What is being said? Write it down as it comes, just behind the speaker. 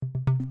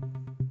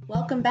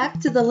Welcome back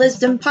to the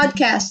Lizdom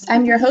podcast.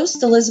 I'm your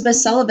host, Elizabeth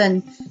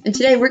Sullivan, and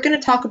today we're going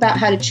to talk about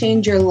how to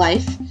change your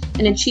life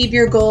and achieve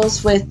your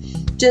goals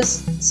with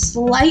just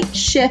slight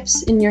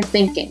shifts in your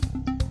thinking.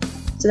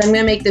 So I'm going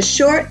to make this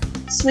short,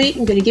 sweet.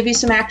 I'm going to give you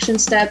some action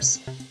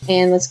steps,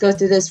 and let's go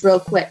through this real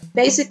quick.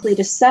 Basically,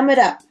 to sum it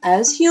up,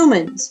 as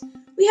humans,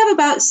 we have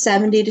about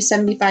 70 to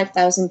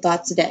 75,000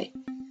 thoughts a day.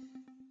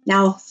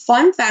 Now,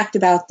 fun fact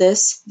about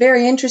this,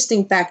 very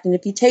interesting fact, and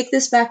if you take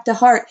this back to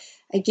heart,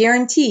 I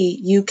guarantee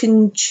you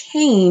can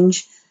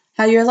change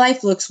how your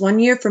life looks 1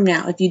 year from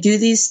now if you do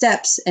these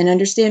steps and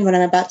understand what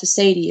I'm about to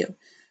say to you.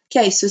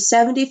 Okay, so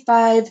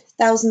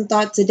 75,000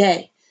 thoughts a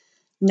day.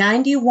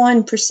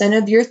 91%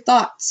 of your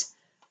thoughts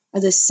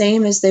are the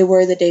same as they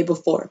were the day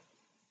before.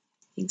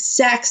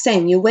 Exact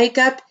same. You wake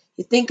up,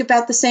 you think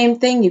about the same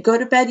thing. You go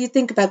to bed, you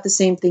think about the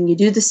same thing. You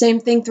do the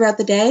same thing throughout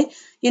the day.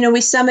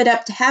 We sum it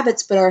up to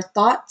habits, but our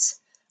thoughts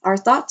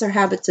are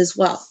habits as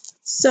well.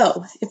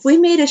 So if we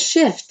made a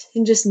shift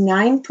in just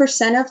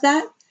 9% of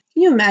that,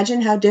 can you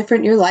imagine how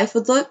different your life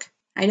would look?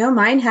 I know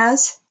mine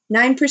has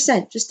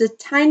 9%, just a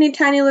tiny,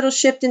 tiny little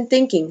shift in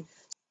thinking.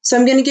 So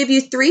I'm going to give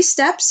you 3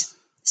 steps.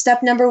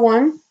 Step number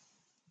 1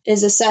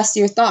 is assess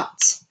your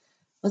thoughts.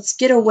 Let's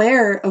get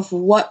aware of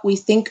what we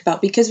think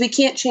about because we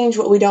can't change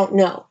what we don't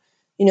know.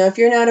 If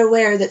you're not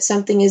aware that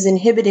something is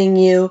inhibiting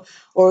you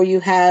or you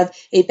have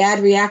a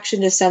bad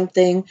reaction to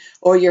something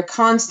or you're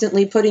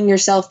constantly putting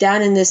yourself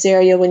down in this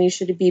area when you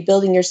should be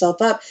building yourself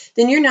up,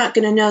 then you're not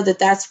going to know that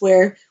that's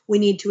where we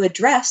need to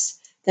address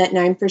that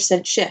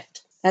 9%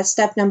 shift. That's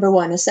step number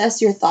 1.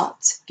 Assess your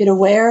thoughts. Get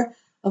aware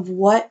of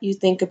what you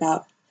think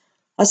about.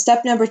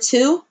 Step number 2,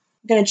 you're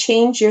going to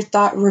change your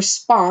thought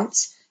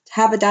response to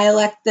have a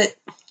dialect that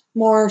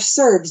more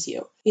serves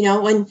you.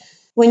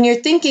 When you're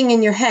thinking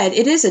in your head,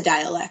 it is a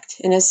dialect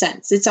in a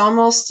sense. It's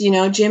almost,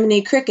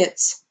 Jiminy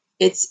Crickets.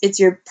 It's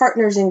your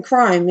partners in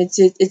crime.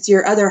 It's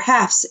your other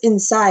halves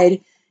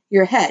inside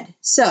your head.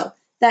 So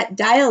that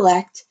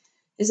dialect,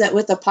 is that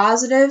with a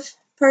positive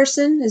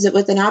person? Is it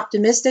with an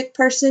optimistic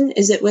person?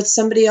 Is it with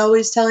somebody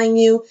always telling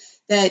you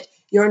that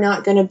you're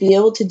not going to be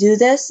able to do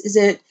this? Is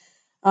it,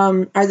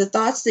 are the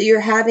thoughts that you're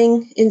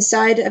having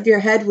inside of your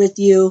head with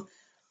you,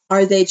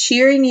 are they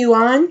cheering you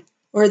on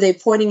or are they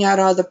pointing out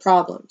all the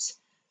problems?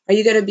 Are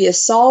you going to be a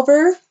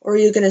solver or are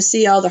you going to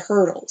see all the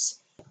hurdles?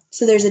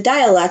 So there's a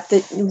dialect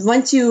that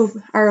once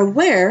you are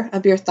aware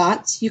of your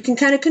thoughts, you can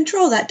kind of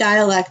control that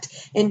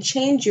dialect and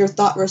change your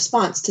thought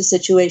response to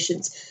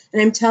situations.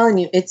 And I'm telling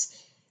you, it's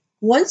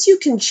once you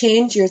can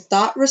change your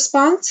thought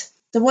response,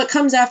 then what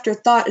comes after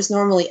thought is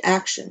normally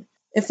action.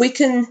 If we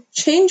can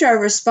change our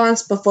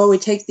response before we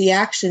take the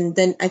action,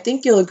 then I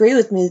think you'll agree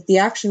with me that the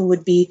action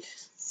would be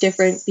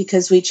different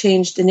because we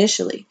changed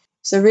initially.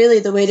 So really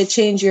the way to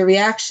change your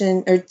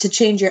reaction or to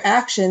change your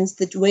actions,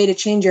 the way to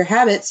change your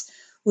habits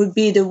would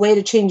be the way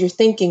to change your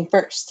thinking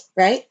first,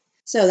 right?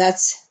 So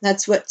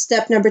that's what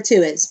step number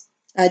 2 is.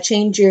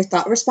 Change your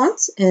thought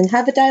response and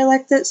have a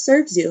dialect that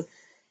serves you.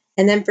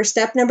 And then for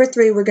step number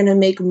 3, we're going to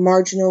make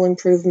marginal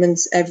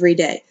improvements every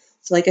day.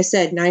 So like I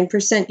said,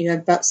 9%, you have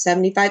about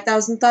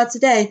 75,000 thoughts a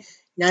day.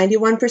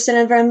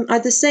 91% of them are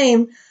the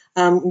same.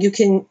 You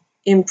can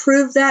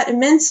improve that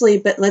immensely,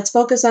 but let's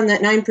focus on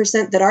that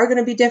 9% that are going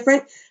to be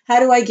different. How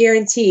do I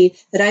guarantee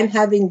that I'm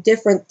having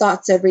different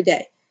thoughts every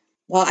day?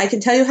 Well, I can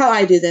tell you how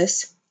I do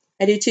this.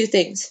 I do 2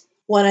 things.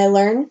 One, I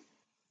learn.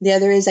 The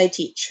other is I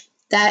teach.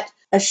 That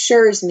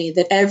assures me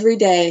that every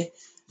day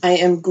I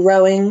am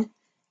growing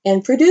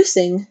and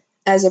producing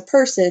as a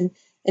person,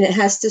 and it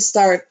has to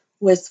start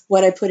with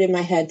what I put in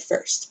my head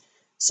first.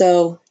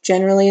 So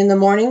generally in the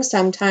morning,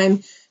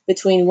 sometime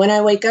between when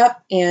I wake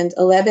up and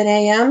 11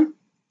 a.m.,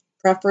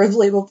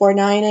 preferably before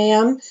 9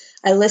 a.m.,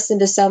 I listen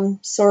to some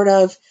sort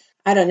of,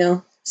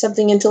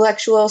 something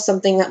intellectual,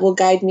 something that will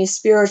guide me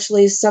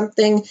spiritually,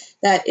 something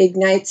that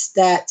ignites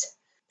that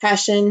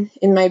passion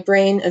in my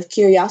brain of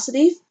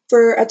curiosity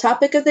for a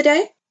topic of the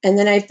day. And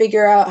then I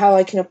figure out how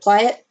I can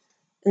apply it.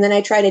 And then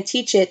I try to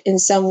teach it in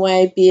some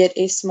way, be it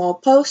a small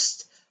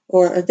post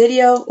or a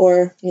video,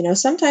 or,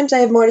 sometimes I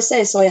have more to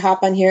say. So I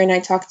hop on here and I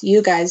talk to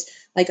you guys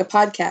like a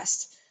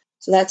podcast.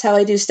 So that's how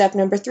I do step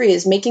number 3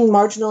 is making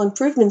marginal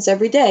improvements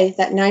every day.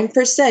 That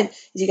 9%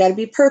 is you got to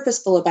be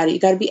purposeful about it. You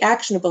got to be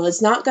actionable.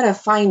 It's not going to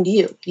find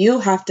you. You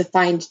have to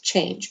find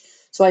change.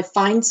 So I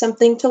find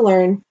something to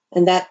learn,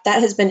 and that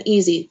has been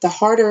easy. The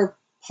harder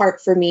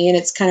part for me, and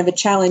it's kind of a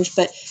challenge,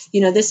 but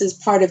this is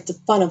part of the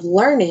fun of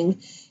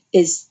learning,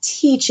 is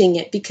teaching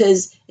it,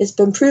 because it's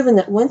been proven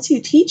that once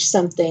you teach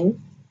something,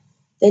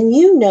 then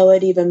you know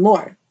it even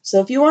more.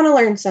 So if you want to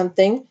learn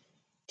something,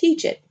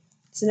 teach it.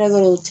 It's another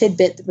little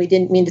tidbit that we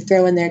didn't mean to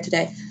throw in there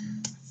today.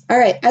 All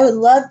right, I would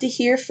love to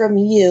hear from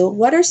you.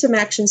 What are some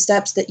action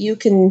steps that you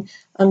can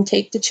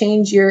take to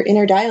change your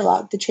inner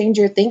dialogue, to change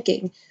your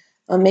thinking?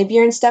 Maybe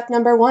you're in step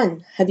number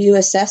 1. Have you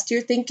assessed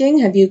your thinking?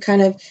 Have you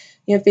kind of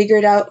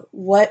figured out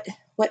what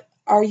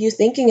are you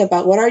thinking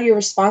about? What are your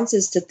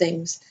responses to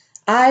things?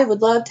 I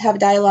would love to have a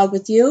dialogue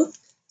with you,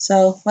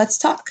 so let's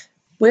talk.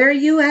 Where are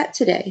you at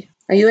today?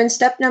 Are you in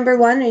step number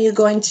 1? Are you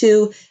going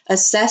to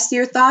assess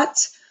your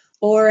thoughts?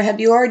 Or have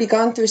you already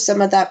gone through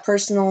some of that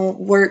personal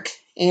work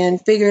and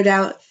figured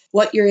out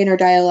what your inner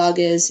dialogue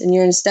is, and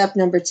you're in step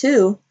number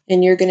 2,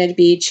 and you're going to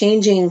be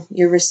changing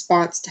your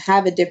response to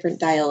have a different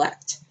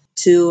dialect,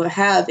 to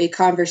have a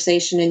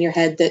conversation in your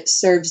head that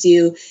serves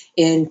you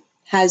and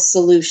has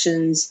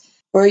solutions?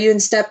 Or are you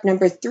in step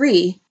number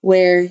 3,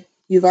 where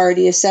you've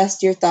already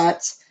assessed your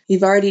thoughts,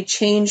 you've already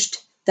changed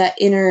that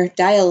inner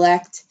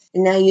dialect,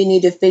 and now you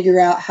need to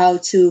figure out how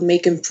to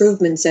make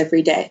improvements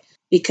every day?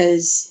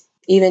 Because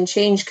even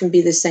change can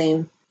be the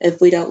same if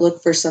we don't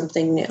look for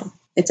something new,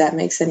 if that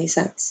makes any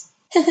sense.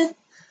 All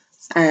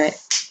right.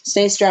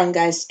 Stay strong,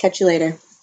 guys. Catch you later.